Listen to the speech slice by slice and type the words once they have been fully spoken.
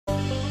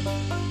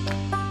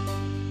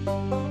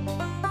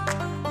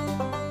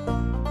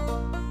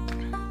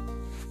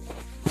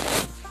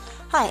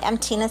Hi, I'm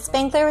Tina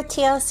Spangler with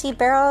TLC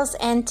Barrels,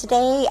 and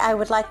today I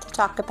would like to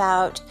talk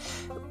about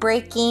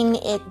breaking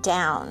it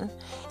down.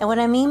 And what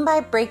I mean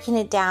by breaking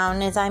it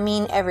down is I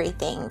mean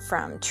everything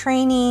from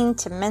training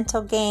to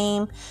mental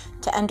game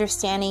to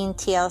understanding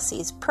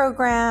TLC's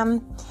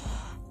program,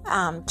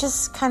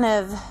 just kind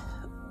of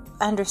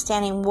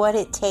understanding what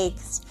it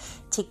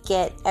takes to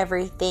get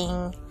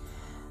everything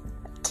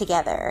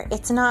together.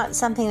 It's not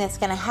something that's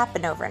going to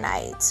happen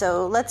overnight.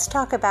 So let's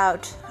talk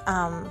about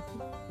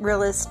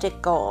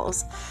realistic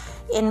goals.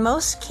 In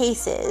most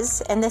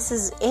cases, and this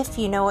is if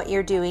you know what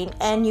you're doing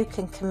and you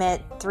can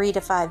commit 3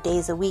 to 5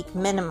 days a week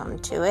minimum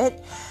to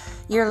it,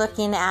 you're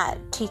looking at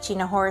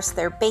teaching a horse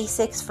their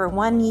basics for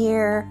 1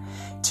 year,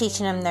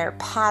 teaching them their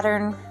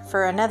pattern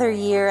for another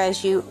year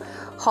as you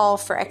haul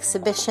for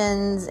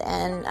exhibitions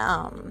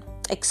and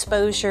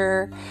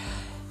exposure.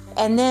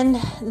 And then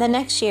the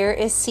next year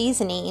is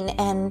seasoning,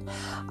 and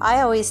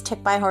I always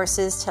took my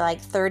horses to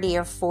like 30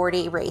 or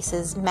 40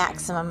 races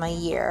maximum a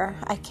year.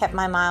 I kept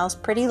my miles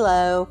pretty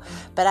low,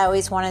 but I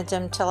always wanted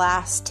them to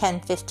last 10,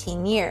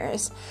 15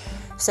 years.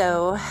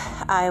 So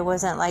I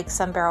wasn't like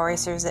some barrel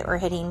racers that were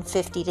hitting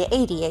 50 to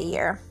 80 a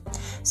year.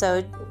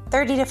 So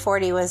 30 to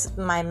 40 was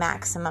my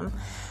maximum.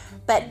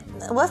 But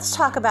let's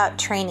talk about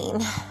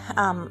training.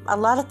 A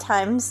lot of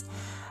times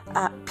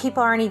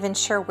people aren't even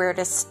sure where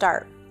to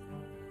start.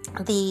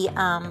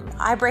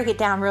 I break it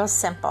down real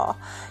simple.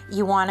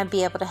 You want to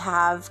be able to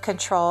have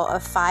control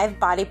of 5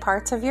 body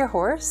parts of your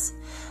horse: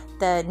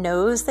 the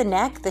nose, the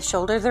neck, the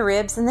shoulder, the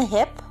ribs, and the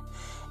hip.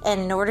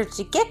 And in order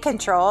to get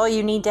control,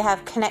 you need to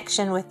have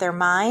connection with their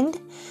mind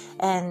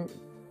and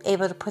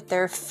able to put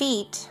their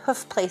feet,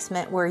 hoof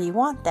placement where you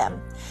want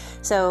them.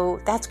 So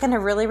that's going to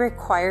really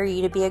require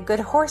you to be a good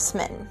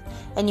horseman.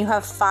 And you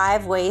have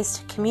 5 ways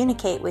to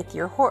communicate with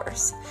your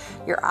horse.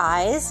 Your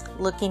eyes,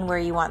 looking where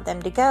you want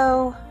them to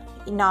go,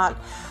 not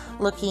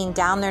looking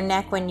down their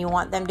neck when you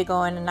want them to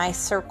go in a nice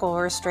circle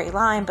or a straight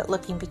line, but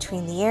looking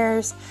between the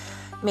ears,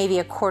 maybe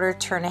a quarter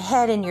turn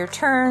ahead in your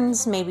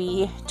turns,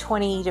 maybe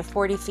 20 to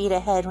 40 feet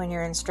ahead when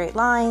you're in straight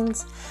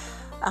lines.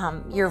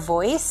 Your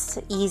voice,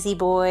 easy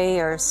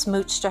boy or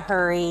smooch to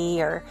hurry,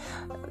 or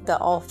the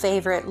all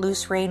favorite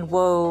loose rein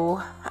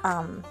whoa.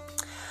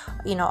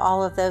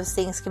 All of those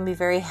things can be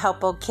very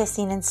helpful.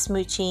 Kissing and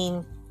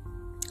smooching.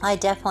 I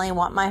definitely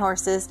want my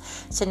horses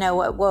to know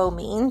what whoa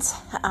means.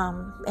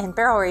 In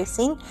barrel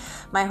racing,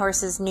 my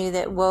horses knew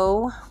that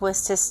whoa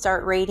was to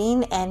start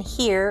rating, and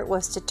here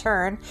was to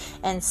turn,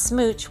 and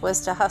smooch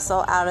was to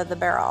hustle out of the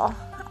barrel.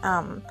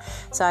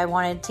 So I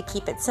wanted to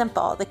keep it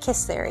simple, the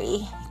KISS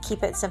theory,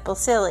 keep it simple,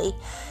 silly,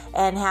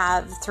 and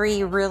have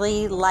 3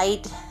 really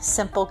light,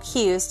 simple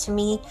cues. To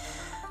me,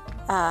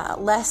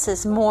 less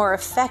is more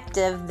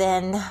effective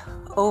than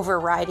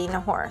overriding a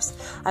horse.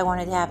 I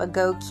wanted to have a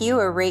go cue,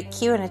 a rate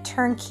cue, and a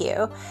turn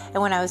cue.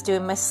 And when I was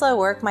doing my slow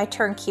work, my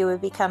turn cue would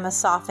become a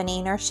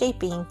softening or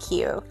shaping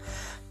cue.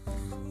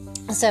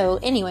 So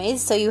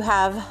anyways, so you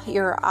have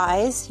your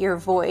eyes, your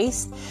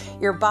voice,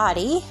 your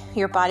body.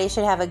 Your body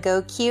should have a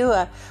go cue,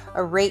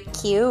 a rate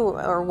cue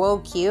or whoa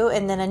cue,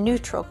 and then a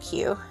neutral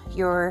cue.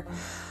 Your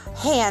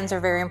hands are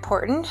very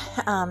important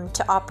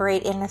to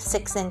operate in a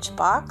 6-inch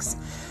box.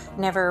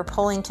 Never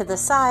pulling to the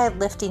side,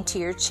 lifting to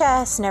your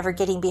chest, never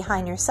getting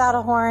behind your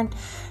saddle horn,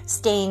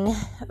 staying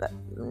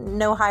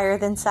no higher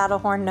than saddle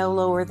horn, no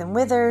lower than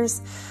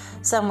withers,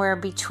 somewhere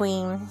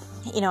between,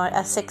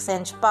 a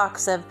 6-inch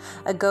box of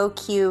a go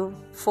cue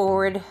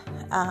forward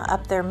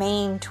up their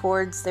mane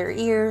towards their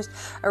ears,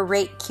 a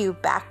rate cue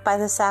back by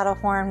the saddle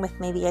horn with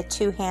maybe a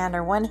 2-hand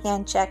or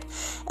 1-hand check,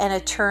 and a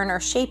turn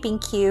or shaping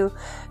cue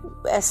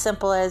as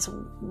simple as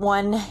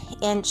 1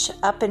 inch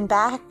up and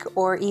back,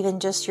 or even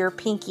just your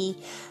pinky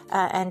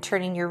and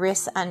turning your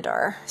wrists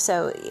under.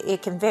 So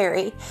it can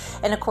vary.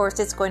 And of course,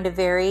 it's going to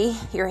vary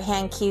your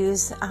hand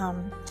cues.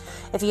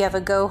 If you have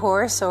a go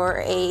horse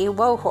or a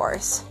whoa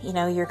horse,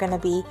 you're going to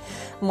be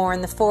more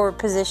in the forward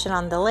position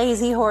on the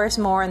lazy horse,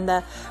 more in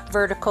the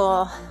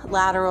vertical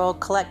lateral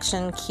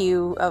collection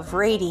cue of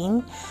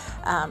rating,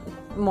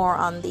 more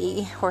on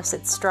the horse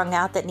that's strung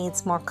out that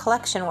needs more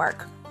collection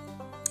work.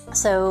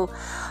 So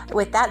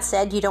with that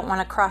said, you don't want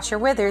to cross your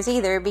withers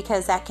either,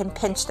 because that can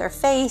pinch their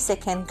face.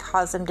 It can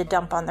cause them to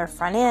dump on their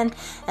front end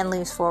and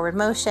lose forward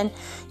motion.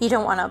 You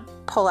don't want to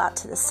pull out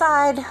to the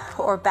side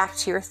or back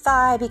to your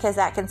thigh, because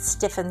that can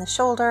stiffen the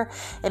shoulder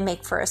and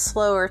make for a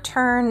slower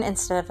turn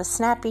instead of a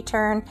snappy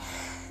turn.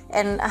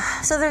 And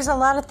so there's a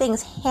lot of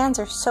things. Hands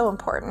are so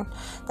important.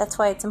 That's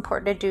why it's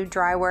important to do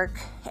dry work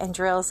and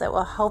drills that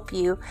will help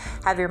you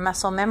have your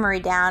muscle memory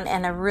down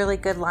and a really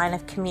good line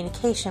of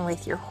communication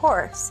with your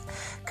horse.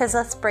 Because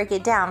let's break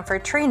it down. For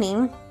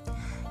training,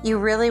 you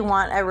really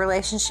want a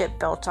relationship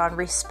built on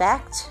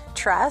respect,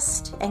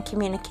 trust, and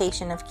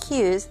communication of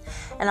cues.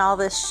 And all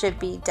this should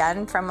be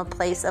done from a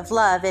place of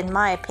love, in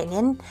my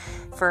opinion,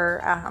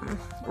 for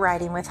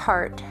riding with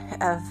heart.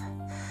 Of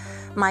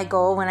my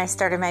goal when I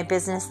started my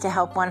business to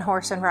help one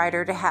horse and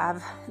rider to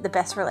have the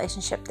best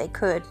relationship they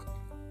could.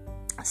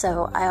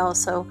 So I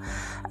also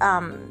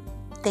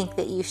think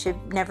that you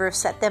should never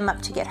set them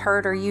up to get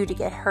hurt or you to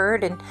get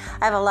hurt. And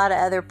I have a lot of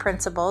other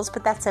principles,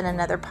 but that's in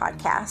another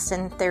podcast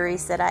and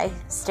theories that I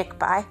stick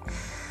by.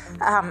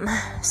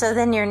 So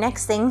then your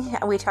next thing,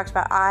 we talked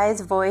about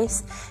eyes,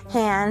 voice,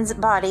 hands,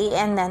 body,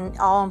 and then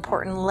all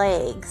important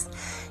legs.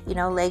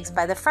 Legs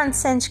by the front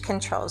cinch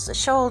controls the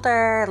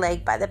shoulder,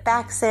 leg by the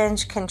back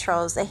cinch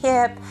controls the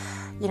hip.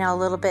 A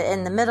little bit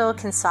in the middle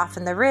can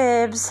soften the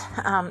ribs.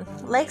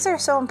 Legs are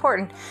so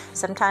important.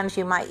 Sometimes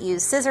you might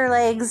use scissor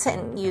legs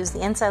and use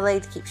the inside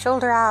leg to keep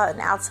shoulder out and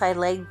outside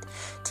leg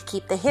to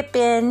keep the hip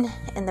in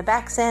the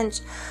back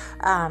cinch.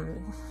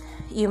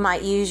 You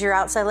might use your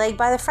outside leg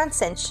by the front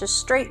cinch to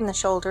straighten the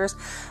shoulders,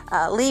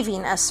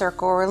 leaving a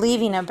circle or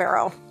leaving a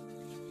barrel,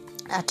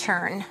 a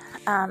turn.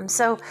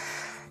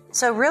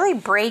 So really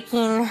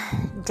breaking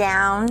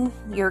down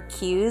your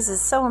cues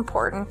is so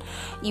important.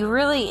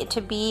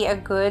 To be a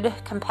good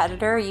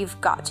competitor, you've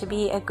got to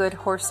be a good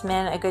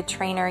horseman, a good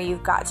trainer.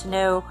 You've got to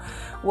know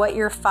what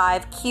your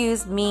 5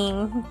 cues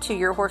mean to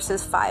your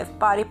horse's 5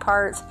 body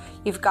parts.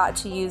 You've got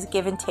to use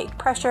give and take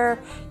pressure.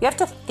 You have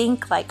to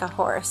think like a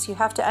horse. You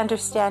have to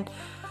understand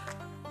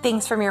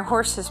things from your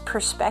horse's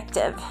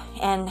perspective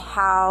and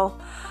how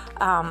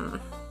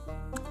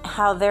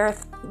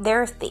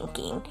they're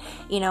thinking,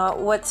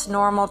 what's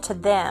normal to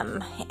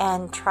them,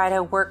 and try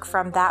to work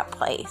from that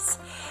place.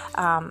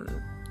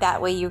 That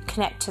way you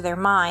connect to their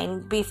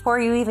mind. Before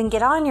you even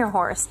get on your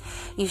horse,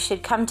 you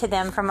should come to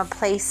them from a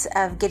place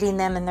of getting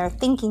them in their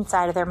thinking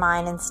side of their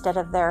mind instead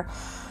of their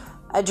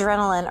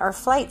adrenaline or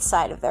flight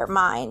side of their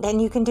mind.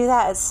 And you can do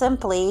that as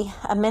simply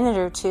a minute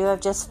or two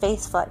of just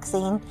face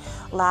flexing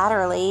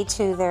laterally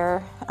to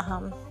their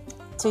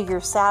to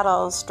your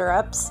saddle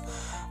stirrups,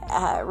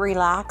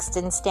 relaxed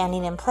and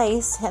standing in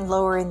place, and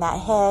lowering that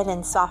head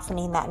and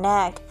softening that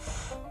neck,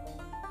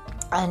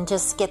 and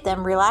just get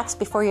them relaxed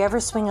before you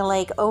ever swing a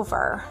leg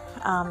over.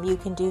 You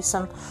can do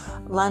some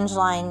lunge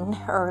line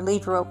or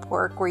lead rope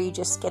work where you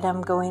just get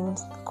them going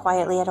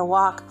quietly at a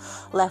walk,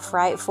 left,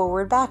 right,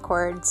 forward,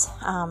 backwards,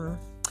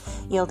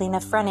 yielding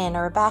a front end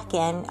or a back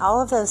end.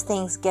 All of those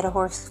things get a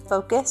horse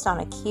focused on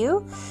a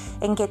cue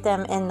and get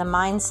them in the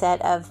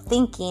mindset of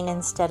thinking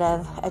instead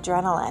of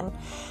adrenaline.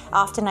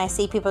 Often I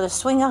see people just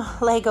swing a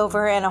leg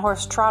over and a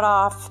horse trot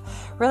off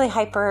really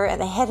hyper and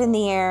the head in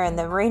the air, and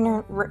the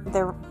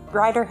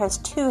rider has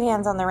 2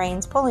 hands on the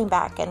reins pulling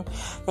back, and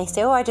they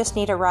say, I just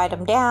need to ride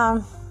them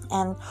down.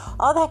 And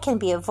all that can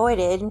be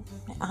avoided,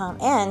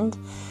 and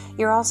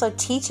you're also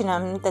teaching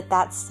them that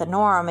that's the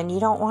norm, and you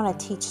don't want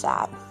to teach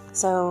that.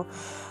 So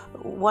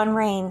one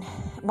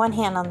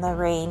hand on the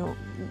rein,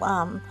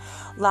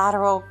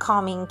 lateral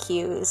calming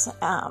cues,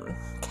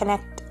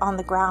 connect on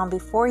the ground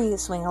before you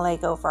swing a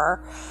leg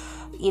over.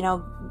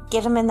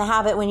 Get them in the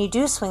habit when you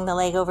do swing the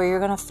leg over, you're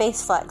going to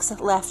face flex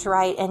left,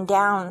 right, and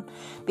down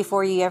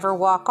before you ever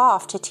walk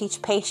off, to teach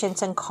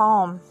patience and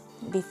calm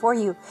before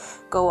you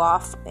go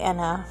off in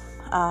a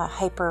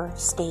hyper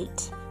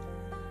state.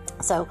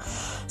 So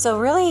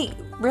really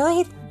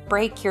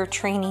break your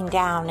training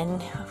down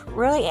and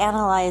really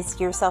analyze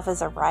yourself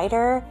as a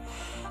rider,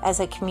 as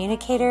a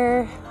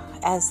communicator,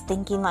 as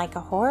thinking like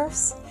a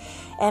horse,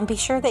 and be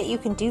sure that you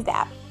can do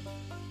that.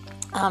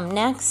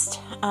 Next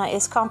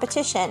is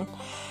competition.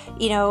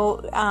 You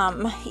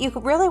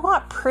really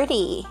want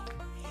pretty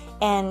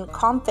and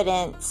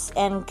confidence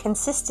and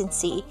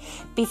consistency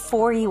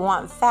before you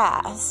want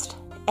fast.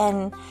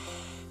 And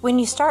when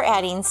you start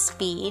adding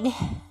speed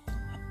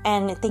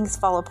and things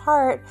fall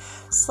apart,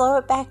 slow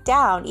it back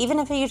down. Even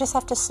if you just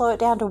have to slow it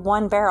down to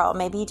 1 barrel,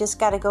 maybe you just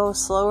got to go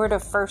slower to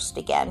first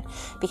again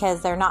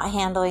because they're not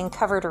handling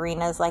covered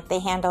arenas like they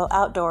handle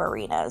outdoor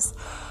arenas.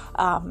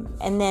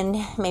 And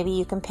then maybe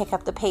you can pick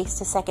up the pace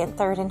to second,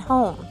 third, and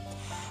home.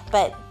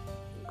 But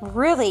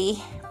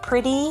really,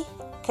 pretty,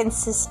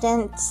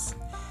 consistent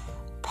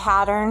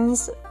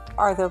patterns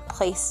are the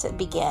place to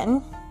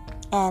begin.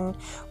 And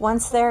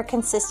once they're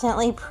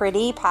consistently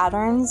pretty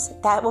patterns,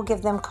 that will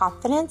give them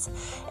confidence,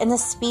 and the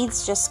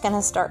speed's just going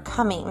to start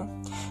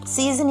coming.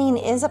 Seasoning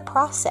is a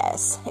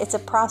process. It's a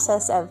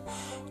process of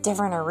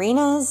different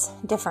arenas,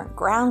 different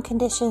ground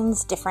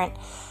conditions, different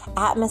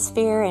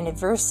atmosphere and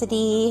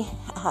adversity,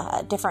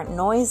 different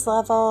noise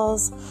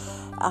levels.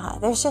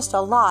 There's just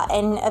a lot.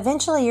 And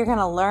eventually you're going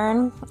to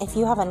learn. If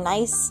you have a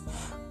nice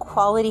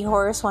quality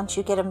horse, once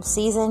you get them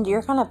seasoned,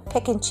 you're going to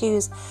pick and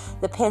choose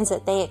the pens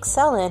that they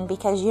excel in,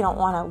 because you don't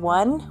want to,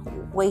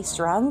 1, waste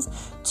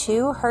runs,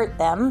 2, hurt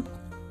them,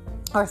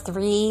 or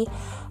 3,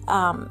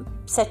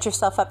 set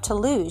yourself up to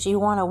lose. You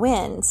want to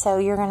win. So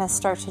you're going to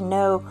start to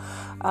know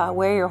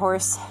where your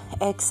horse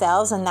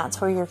excels, and that's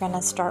where you're going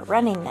to start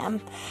running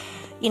them.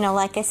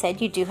 Like I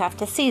said, you do have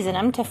to season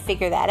them to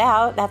figure that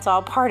out. That's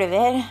all part of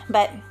it.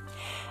 But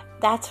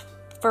that's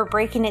for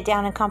breaking it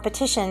down in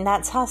competition.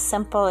 That's how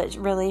simple it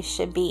really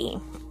should be.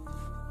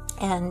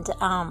 And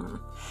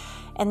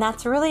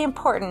that's really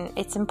important.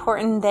 It's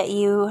important that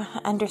you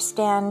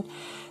understand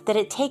that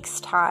it takes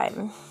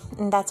time.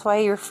 And that's why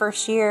your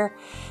first year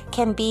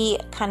can be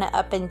kind of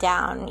up and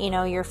down,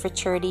 your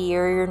maturity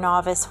year, your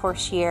novice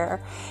horse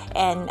year.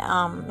 And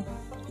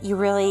you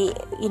really,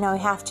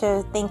 have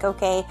to think,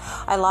 okay,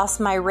 I lost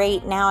my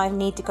rate. Now I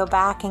need to go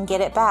back and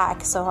get it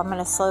back. So I'm going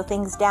to slow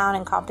things down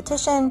in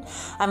competition.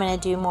 I'm going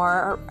to do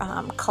more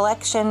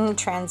collection,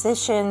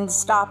 transition,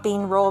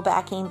 stopping, roll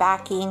backing,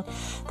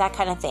 that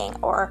kind of thing.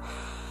 Or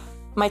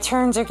my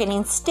turns are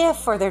getting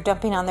stiff, or they're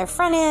dumping on their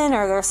front end,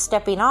 or they're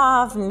stepping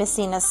off,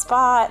 missing a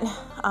spot.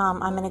 I'm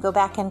going to go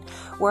back and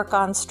work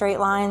on straight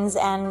lines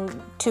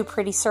and 2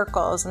 pretty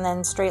circles, and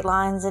then straight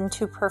lines and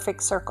 2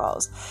 perfect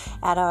circles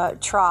at a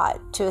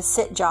trot to a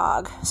sit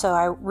jog. So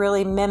I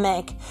really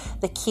mimic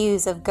the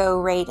cues of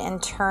go, rate,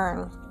 and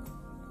turn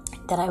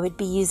that I would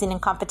be using in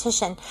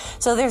competition.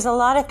 So there's a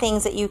lot of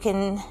things that you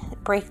can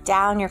break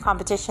down your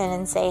competition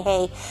and say,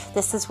 hey,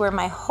 this is where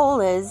my hole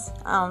is.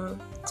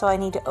 So I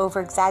need to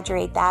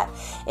over-exaggerate that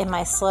in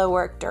my slow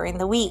work during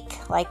the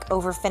week, like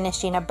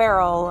over-finishing a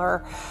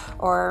barrel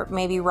or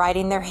maybe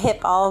riding their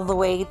hip all the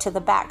way to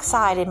the back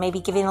side and maybe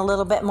giving a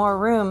little bit more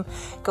room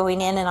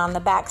going in and on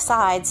the back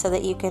side so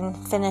that you can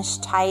finish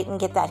tight and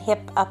get that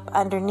hip up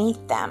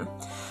underneath them.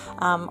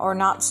 Or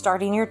not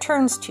starting your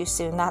turns too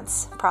soon.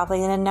 That's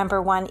probably the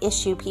number one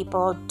issue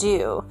people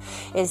do,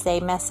 is they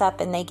mess up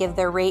and they give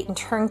their rate and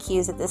turn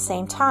cues at the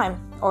same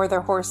time, or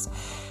their horse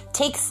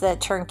takes the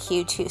turn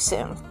cue too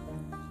soon.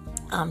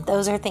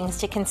 Those are things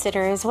to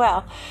consider as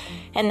well.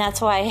 And that's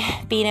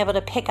why being able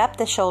to pick up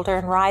the shoulder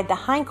and ride the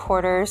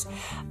hindquarters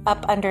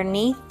up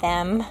underneath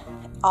them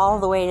all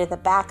the way to the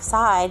back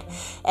side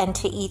and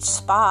to each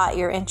spot,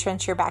 your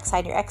entrance, your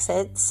backside, your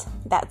exits,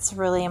 that's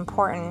really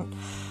important.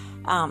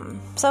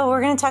 So we're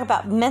going to talk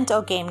about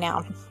mental game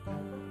now.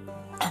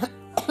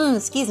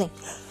 Excuse me.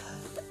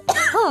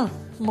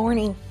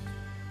 Morning.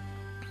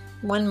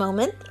 One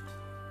moment.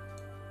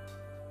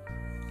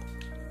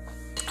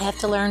 I have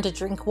to learn to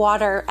drink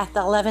water at the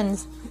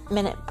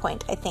 11-minute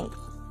point, I think.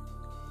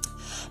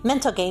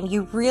 Mental game.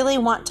 You really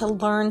want to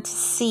learn to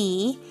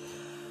see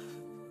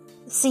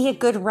a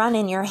good run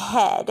in your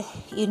head.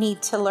 You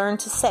need to learn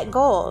to set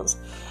goals,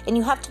 and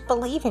you have to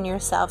believe in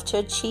yourself to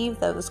achieve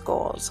those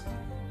goals.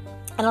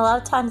 And a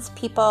lot of times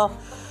people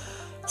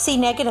see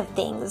negative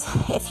things.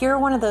 If you're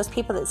one of those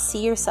people that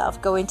see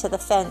yourself going to the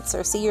fence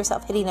or see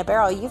yourself hitting a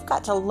barrel, you've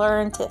got to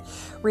learn to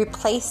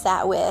replace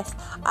that with,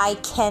 I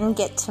can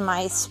get to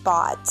my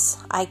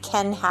spots. I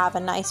can have a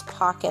nice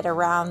pocket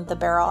around the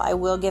barrel. I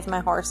will give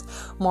my horse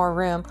more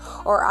room.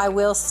 Or I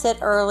will sit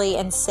early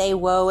and say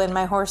whoa, and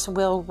my horse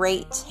will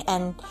rate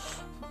and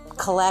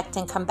collect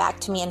and come back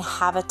to me and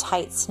have a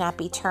tight,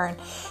 snappy turn.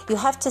 You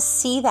have to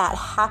see that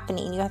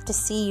happening. You have to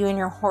see you and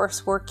your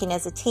horse working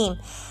as a team.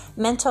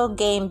 Mental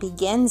game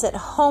begins at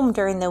home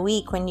during the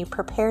week when you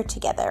prepare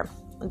together.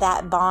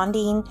 That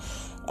bonding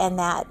and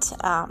that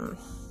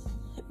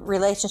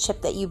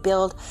relationship that you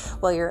build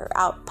while you're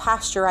out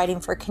pasture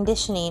riding for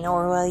conditioning,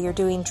 or while you're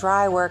doing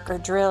dry work or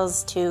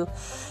drills to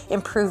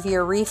improve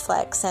your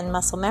reflex and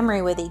muscle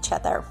memory with each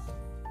other,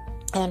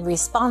 and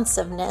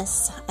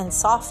responsiveness and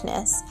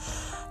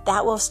softness.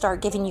 That will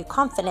start giving you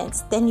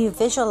confidence. Then you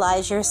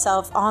visualize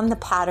yourself on the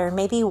pattern,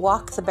 maybe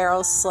walk the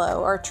barrels slow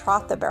or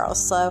trot the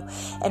barrels slow,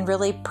 and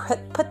really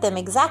put them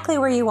exactly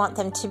where you want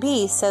them to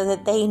be so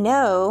that they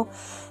know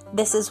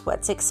this is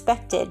what's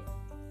expected.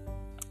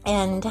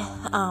 And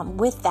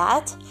with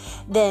that,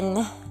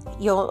 then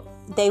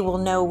they will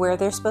know where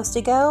they're supposed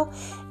to go,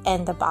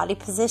 and the body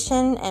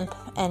position and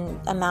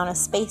amount of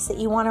space that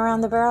you want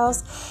around the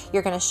barrels.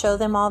 You're going to show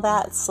them all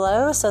that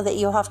slow so that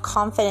you'll have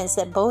confidence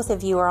that both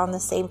of you are on the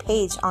same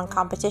page on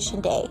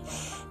competition day.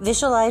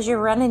 Visualize your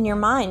run in your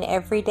mind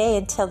every day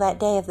until that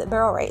day of the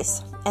barrel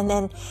race. And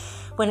then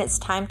when it's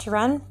time to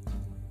run,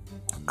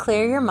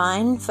 clear your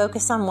mind,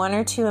 focus on 1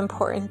 or 2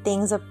 important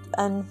things,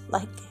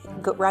 like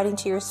riding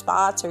to your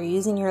spots or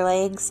using your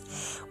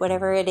legs,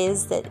 whatever it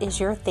is that is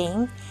your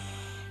thing.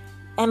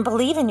 And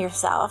believe in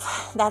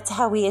yourself. That's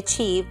how we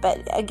achieve.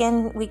 But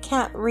again, we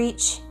can't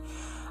reach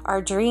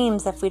our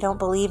dreams if we don't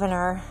believe in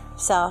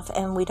ourselves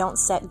and we don't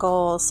set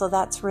goals. So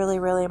that's really,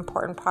 really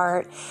important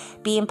part.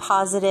 Being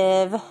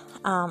positive,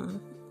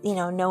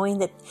 knowing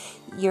that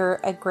you're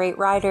a great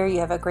rider, you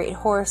have a great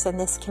horse, and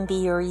this can be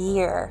your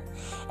year.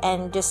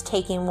 And just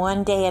taking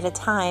one day at a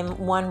time,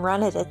 one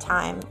run at a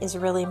time is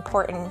really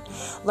important.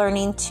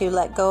 Learning to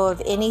let go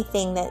of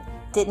anything that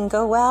didn't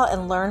go well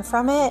and learn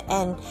from it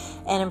and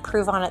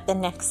improve on it the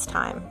next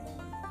time.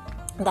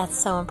 That's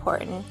so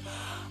important.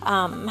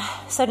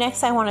 So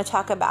next I want to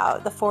talk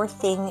about the 4th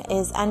thing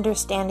is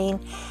understanding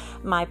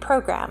my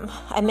program.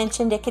 I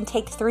mentioned it can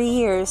take 3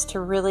 years to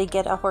really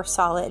get a horse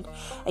solid.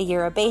 A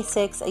year of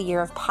basics, a year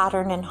of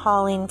pattern and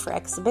hauling for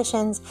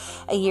exhibitions,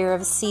 a year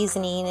of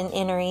seasoning and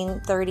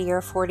entering 30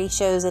 or 40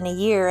 shows in a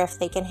year if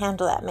they can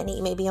handle that many,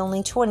 maybe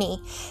only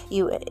 20.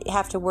 You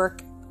have to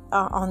work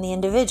on the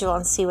individual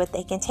and see what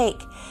they can take.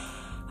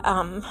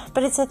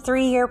 But it's a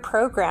 3-year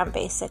program,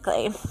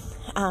 basically.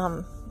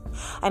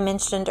 I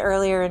mentioned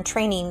earlier in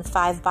training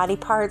 5 body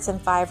parts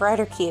and 5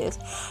 rider cues.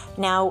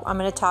 Now I'm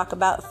going to talk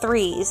about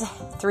 3s,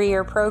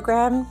 3-year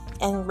program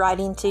and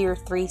riding to your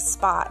 3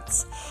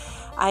 spots.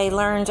 I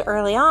learned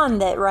early on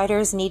that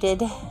riders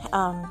needed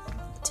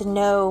to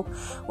know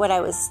what I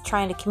was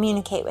trying to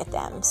communicate with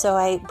them. So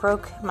I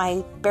broke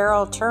my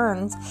barrel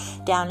turns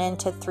down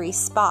into 3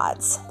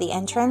 spots: the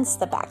entrance,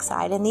 the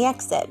backside, and the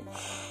exit.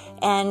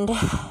 And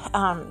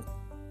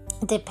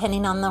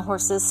depending on the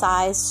horse's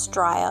size,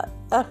 stride,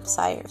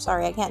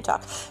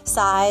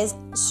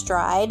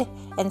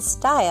 and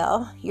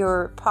style,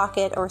 your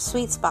pocket or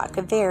sweet spot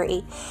could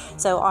vary.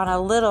 So on a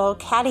little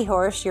catty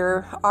horse,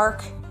 your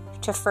arc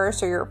to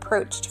first, or your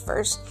approach to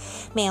first,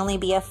 may only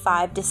be a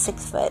 5 to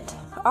 6 foot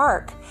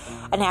arc.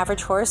 An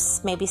average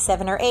horse, maybe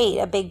 7 or 8.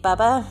 A big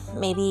bubba,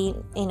 maybe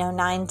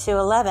 9 to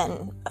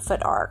 11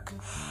 foot arc.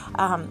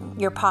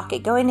 Your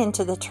pocket going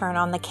into the turn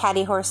on the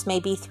catty horse may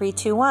be 3,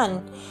 2,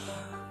 1.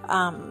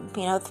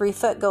 3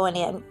 foot going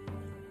in.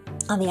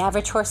 On the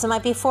average horse, it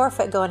might be 4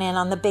 foot going in.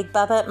 On the big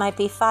bubba, it might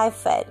be 5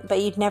 foot.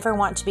 But you'd never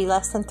want to be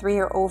less than 3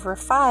 or over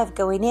 5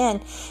 going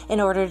in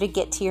order to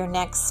get to your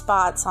next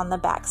spots on the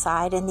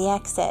backside and the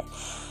exit.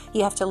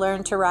 You have to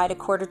learn to ride a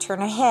quarter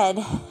turn ahead,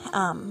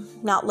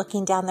 not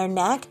looking down their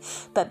neck,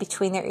 but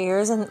between their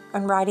ears and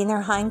riding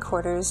their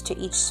hindquarters to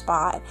each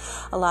spot.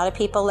 A lot of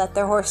people let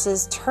their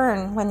horses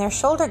turn when their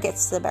shoulder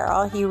gets to the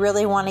barrel. You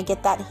really want to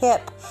get that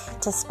hip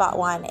to spot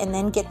 1, and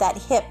then get that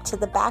hip to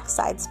the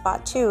backside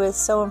spot 2 is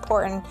so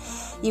important.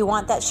 You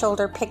want that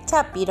shoulder picked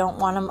up. You don't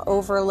want them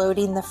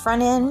overloading the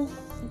front end,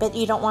 but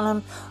you don't want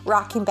them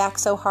rocking back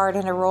so hard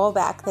in a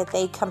rollback that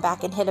they come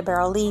back and hit a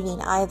barrel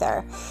leaving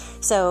either.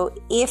 So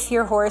if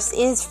your horse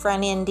is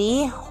front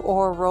endy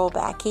or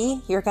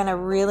rollbacky, you're going to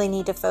really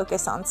need to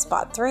focus on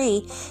spot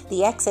 3,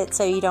 the exit,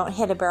 so you don't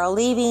hit a barrel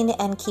leaving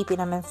and keeping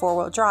them in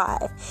 4-wheel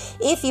drive.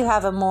 If you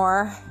have a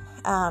more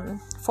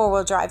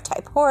 4-wheel drive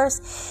type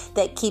horse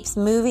that keeps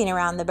moving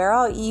around the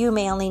barrel, you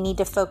may only need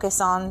to focus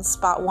on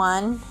spot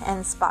 1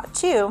 and spot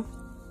 2,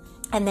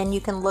 and then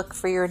you can look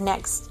for your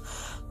next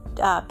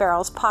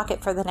barrel's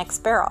pocket for the next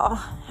barrel.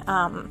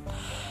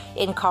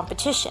 In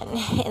competition.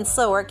 In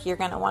slow work, you're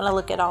going to want to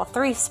look at all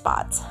 3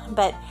 spots,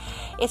 but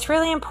it's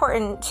really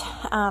important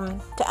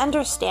to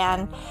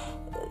understand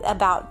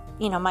about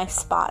my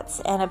spots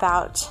and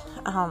about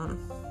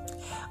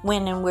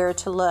when and where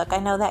to look. I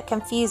know that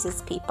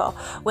confuses people.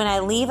 When I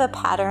leave a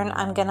pattern,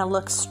 I'm going to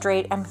look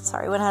straight.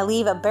 When I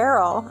leave a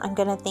barrel, I'm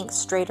going to think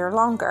straight or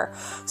longer.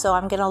 So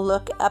I'm going to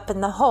look up in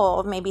the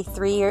hole, maybe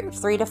 3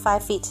 to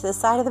 5 feet to the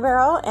side of the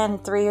barrel,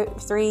 and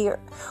 3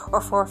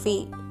 or 4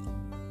 feet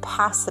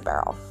past the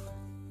barrel.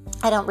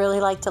 I don't really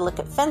like to look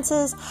at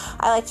fences.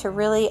 I like to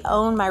really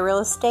own my real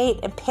estate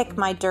and pick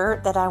my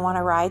dirt that I want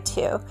to ride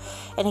to.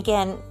 And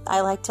again,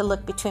 I like to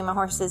look between my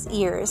horse's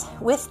ears.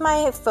 With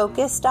my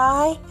focused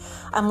eye,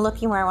 I'm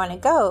looking where I want to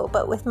go.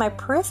 But with my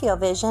peripheral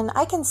vision,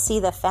 I can see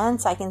the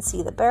fence, I can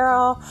see the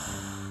barrel.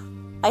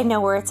 I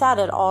know where it's at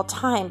all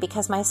time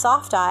because my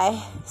soft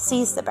eye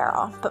sees the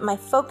barrel, but my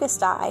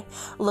focused eye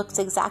looks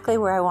exactly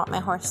where I want my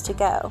horse to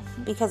go.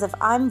 Because if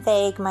I'm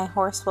vague, my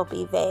horse will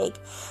be vague.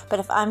 But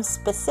if I'm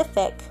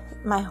specific,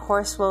 my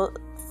horse will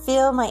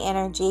feel my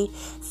energy,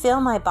 feel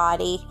my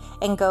body,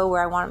 and go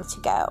where I want him to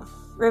go.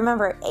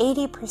 Remember,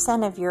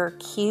 80% of your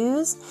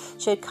cues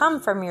should come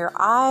from your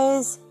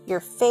eyes, your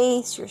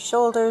face, your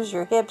shoulders,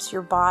 your hips,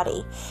 your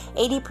body.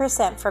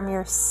 80% from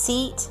your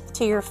seat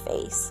to your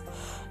face.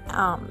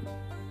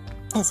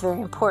 Is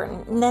very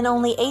important. And then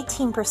only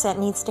 18%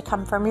 needs to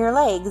come from your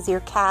legs,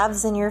 your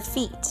calves, and your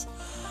feet.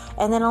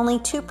 And then only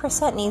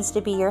 2% needs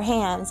to be your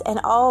hands, and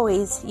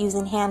always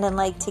using hand and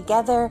leg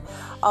together,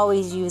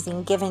 always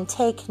using give and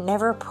take,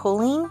 never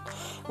pulling.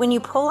 When you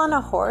pull on a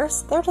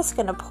horse, they're just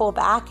going to pull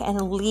back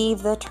and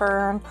leave the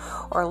turn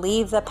or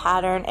leave the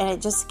pattern, and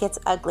it just gets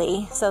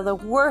ugly. So the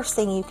worst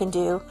thing you can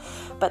do,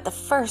 but the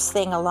first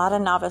thing a lot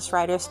of novice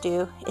riders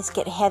do, is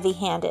get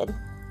heavy-handed,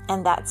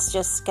 and that's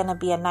just going to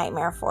be a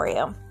nightmare for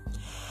you.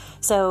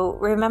 So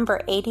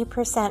remember,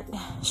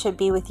 80% should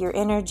be with your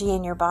energy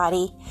and your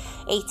body,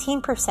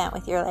 18%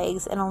 with your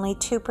legs, and only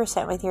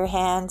 2% with your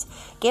hands.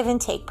 Give and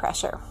take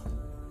pressure.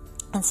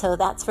 And so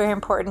that's very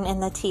important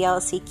in the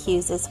TLC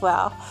cues as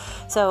well.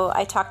 So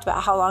I talked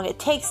about how long it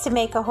takes to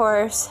make a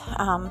horse,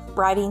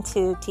 riding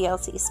to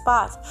TLC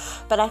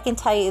spots. But I can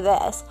tell you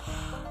this,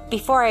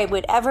 before I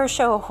would ever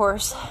show a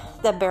horse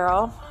the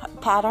barrel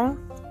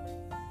pattern,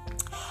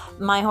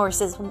 my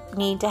horses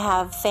need to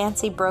have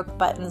fancy broke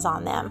buttons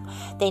on them.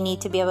 They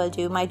need to be able to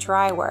do my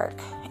dry work.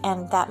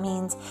 And that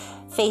means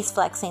face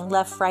flexing,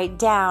 left, right,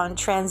 down,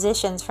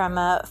 transitions from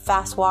a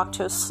fast walk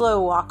to a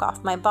slow walk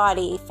off my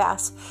body,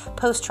 fast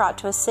post trot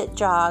to a sit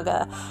jog,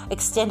 a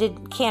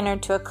extended canter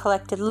to a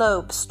collected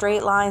lope,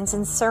 straight lines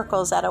and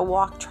circles at a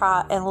walk,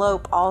 trot, and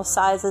lope, all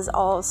sizes,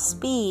 all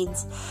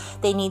speeds.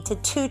 They need to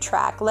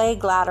 2-track,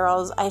 leg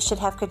laterals. I should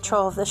have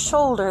control of the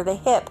shoulder, the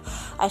hip.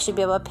 I should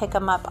be able to pick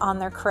them up on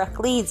their correct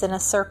leads in a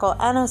circle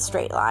and a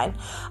straight line.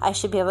 I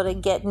should be able to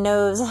get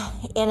nose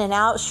in and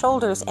out,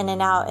 shoulders in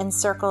and out in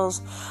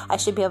circles. I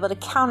should be able to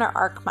counter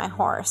arc my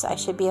horse. I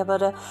should be able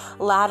to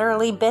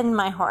laterally bend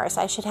my horse.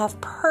 I should have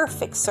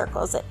perfect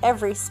circles at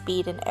every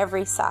speed and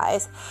every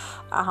size.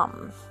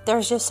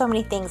 There's just so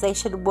many things. They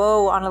should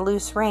whoa on a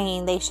loose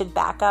rein. They should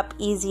back up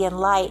easy and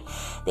light.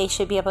 They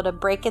should be able to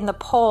break in the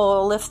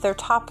pole, lift their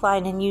top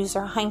line, and use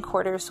their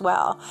hindquarters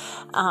well.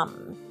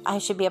 I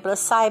should be able to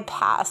side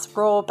pass,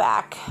 roll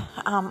back.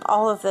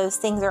 All of those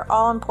things are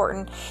all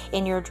important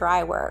in your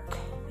dry work.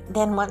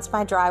 Then once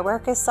my dry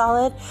work is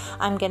solid,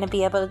 I'm going to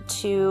be able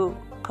to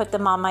put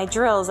them on my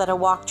drills at a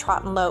walk,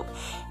 trot, and lope.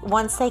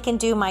 Once they can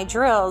do my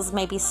drills,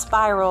 maybe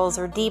spirals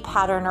or D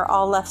pattern or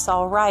all lefts,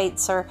 all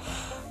rights, or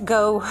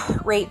go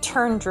rate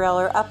turn drill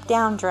or up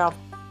down drill.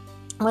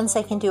 Once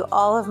they can do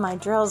all of my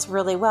drills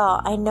really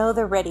well, I know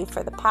they're ready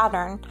for the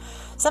pattern.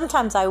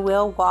 Sometimes I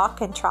will walk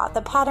and trot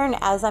the pattern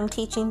as I'm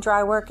teaching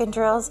dry work and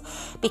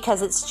drills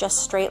because it's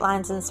just straight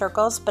lines and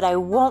circles, but I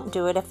won't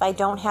do it if I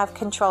don't have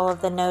control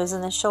of the nose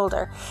and the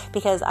shoulder,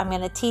 because I'm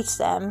going to teach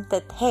them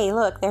that, hey,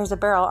 look, there's a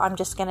barrel, I'm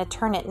just going to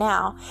turn it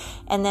now.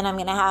 And then I'm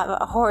going to have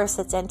a horse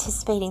that's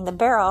anticipating the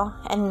barrel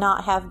and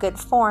not have good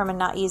form and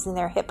not using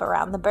their hip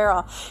around the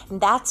barrel. And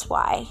that's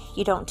why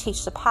you don't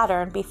teach the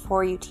pattern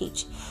before you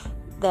teach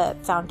the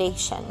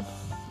foundation.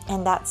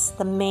 And that's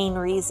the main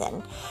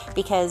reason,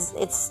 because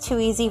it's too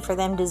easy for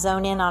them to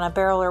zone in on a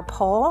barrel or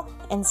pole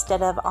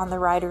instead of on the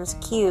rider's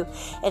cue.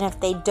 And if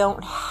they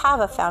don't have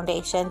a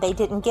foundation, they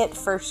didn't get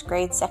first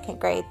grade, second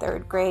grade,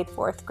 third grade,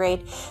 fourth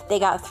grade, they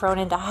got thrown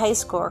into high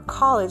school or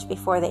college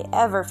before they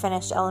ever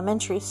finished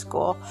elementary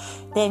school,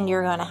 then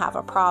you're going to have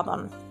a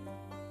problem.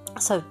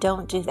 So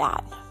don't do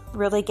that.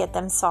 Really get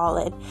them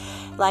solid.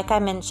 Like I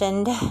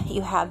mentioned,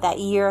 you have that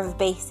year of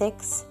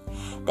basics,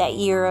 that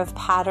year of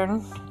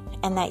pattern,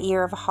 and that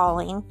year of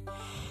hauling,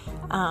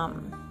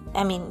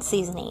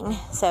 seasoning.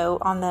 So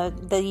on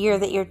the year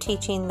that you're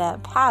teaching the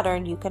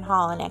pattern, you can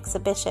haul an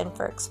exhibition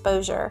for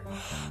exposure.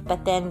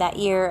 But then that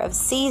year of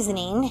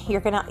seasoning,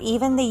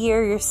 even the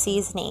year you're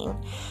seasoning,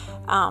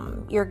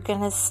 you're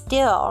gonna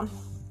still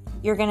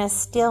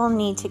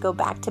need to go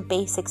back to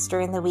basics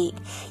during the week.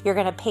 You're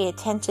going to pay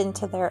attention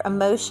to their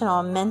emotional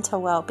and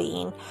mental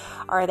well-being.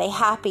 Are they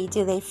happy?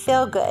 Do they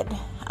feel good?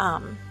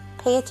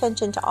 Pay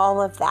attention to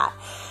all of that.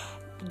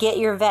 Get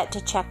your vet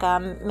to check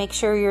them. Make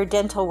sure your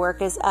dental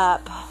work is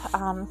up.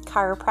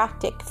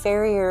 Chiropractic,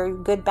 farrier,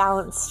 good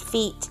balanced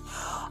feet.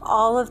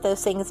 All of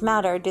those things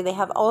matter. Do they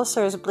have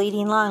ulcers,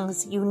 bleeding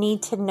lungs? You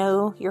need to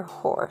know your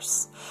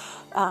horse.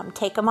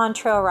 Take them on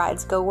trail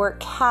rides, go work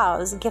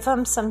cows, give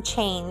them some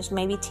change,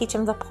 maybe teach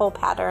them the pole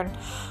pattern,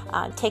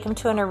 take them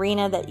to an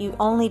arena that you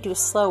only do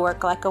slow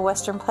work, like a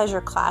Western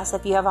pleasure class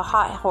if you have a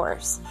hot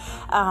horse.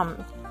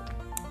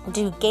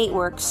 Do gate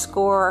work,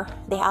 score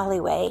the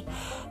alleyway.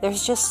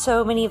 There's just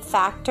so many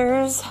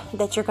factors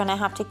that you're going to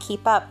have to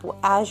keep up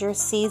as you're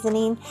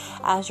seasoning,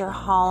 as you're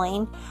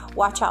hauling.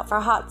 Watch out for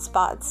hot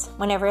spots.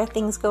 Whenever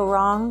things go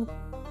wrong,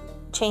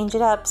 change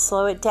it up,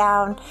 slow it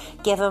down,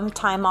 give them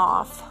time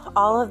off.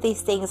 All of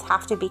these things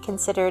have to be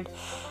considered.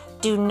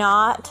 Do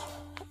not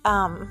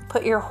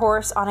put your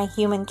horse on a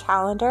human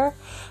calendar.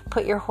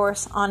 Put your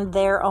horse on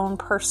their own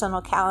personal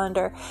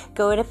calendar.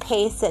 Go at a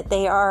pace that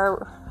they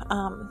are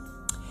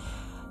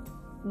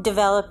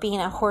developing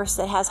a horse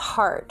that has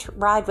heart.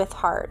 Ride with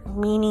heart,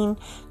 meaning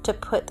to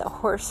put the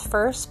horse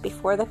first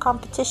before the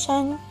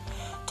competition,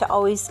 to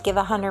always give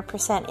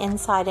 100%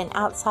 inside and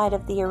outside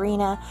of the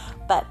arena,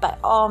 but by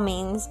all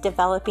means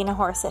developing a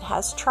horse that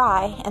has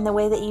try. And the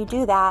way that you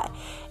do that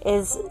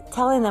is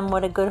telling them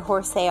what a good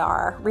horse they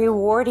are,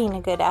 rewarding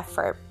a good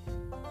effort,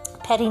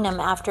 petting them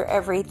after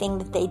everything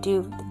that they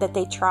do, that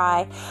they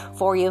try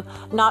for you,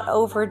 not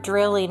over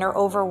drilling or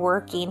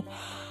overworking,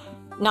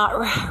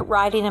 not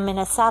riding them in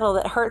a saddle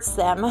that hurts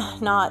them,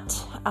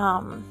 not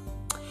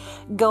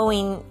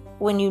going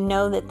when you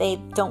know that they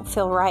don't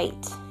feel right.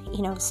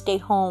 Stay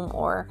home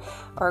or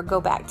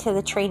go back to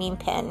the training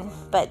pen.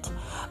 But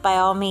by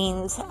all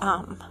means,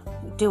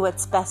 do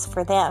what's best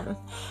for them.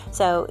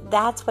 So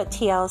that's what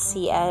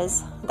TLC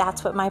is.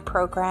 That's what my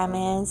program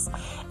is.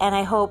 And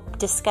I hope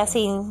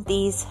discussing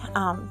these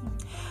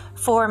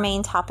 4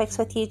 main topics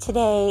with you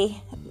today,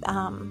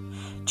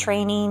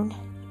 training,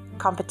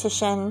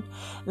 competition,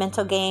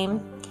 mental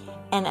game,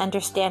 and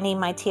understanding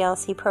my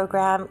TLC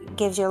program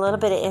gives you a little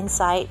bit of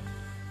insight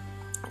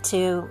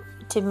to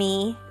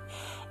me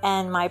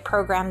and my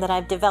program that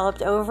I've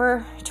developed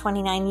over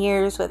 29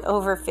 years with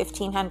over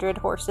 1,500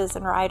 horses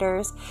and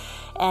riders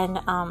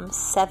and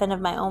 7 of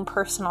my own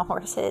personal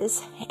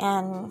horses.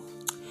 And,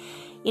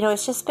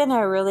 it's just been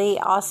a really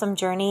awesome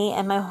journey.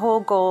 And my whole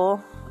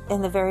goal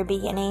in the very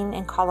beginning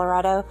in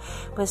Colorado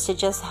was to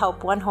just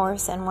help one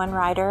horse and one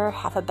rider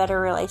have a better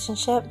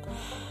relationship.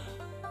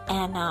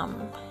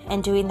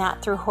 And doing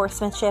that through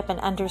horsemanship and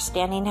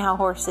understanding how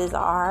horses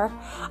are.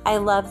 I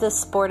love the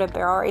sport of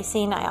barrel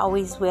racing. I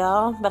always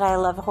will, but I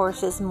love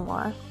horses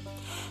more.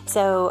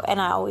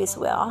 And I always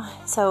will.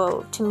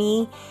 So to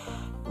me,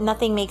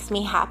 nothing makes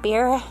me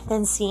happier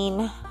than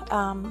seeing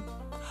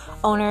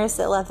owners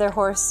that love their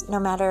horse, no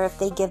matter if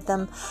they give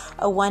them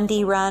a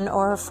 1D run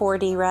or a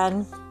 4D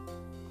run.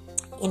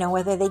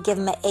 whether they give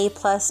them an A+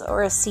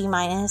 or a C-,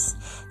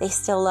 they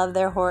still love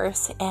their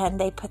horse and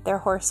they put their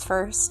horse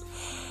first.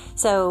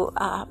 So,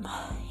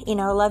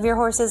 love your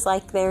horses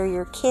like they're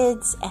your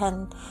kids,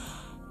 and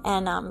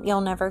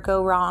you'll never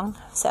go wrong.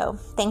 So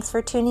thanks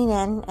for tuning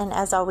in. And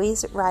as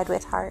always, ride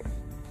with heart.